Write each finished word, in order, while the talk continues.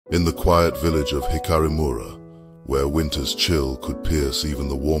In the quiet village of Hikarimura, where winter's chill could pierce even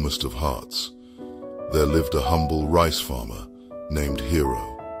the warmest of hearts, there lived a humble rice farmer named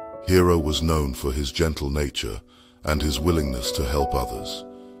Hiro. Hiro was known for his gentle nature and his willingness to help others,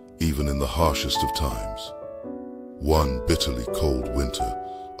 even in the harshest of times. One bitterly cold winter,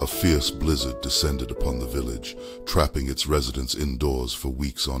 a fierce blizzard descended upon the village, trapping its residents indoors for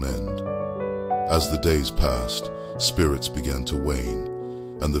weeks on end. As the days passed, spirits began to wane,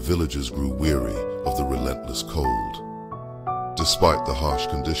 and the villagers grew weary of the relentless cold. Despite the harsh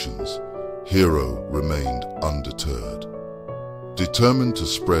conditions, Hiro remained undeterred. Determined to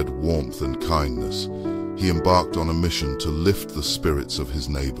spread warmth and kindness, he embarked on a mission to lift the spirits of his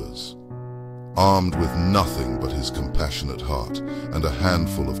neighbors. Armed with nothing but his compassionate heart and a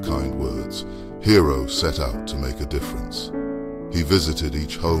handful of kind words, Hiro set out to make a difference. He visited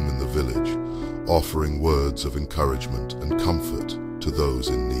each home in the village, offering words of encouragement and comfort to those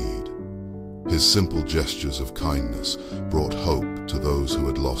in need. His simple gestures of kindness brought hope to those who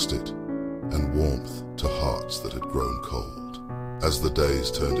had lost it, and warmth to hearts that had grown cold. As the days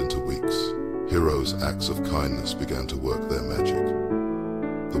turned into weeks, Hiro's acts of kindness began to work their magic.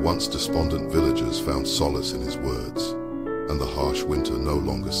 The once despondent villagers found solace in his words, and the harsh winter no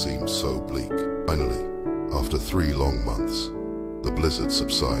longer seemed so bleak. Finally, after 3 long months, the blizzard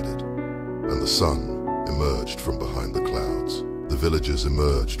subsided, and the sun emerged from behind the clouds. The villagers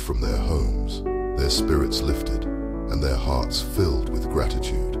emerged from their homes, their spirits lifted, and their hearts filled with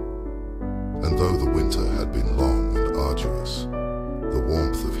gratitude. And though the winter had been long and arduous, the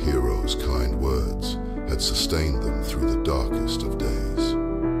warmth of Hiro's kind words had sustained them through the darkest of days.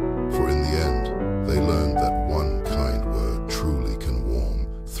 For in the end, they learned that one kind word truly can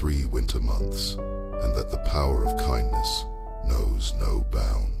warm 3 winter months, and that the power of kindness knows no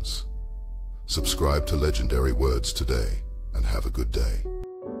bounds. Subscribe to Legendary Words today, and have a good day.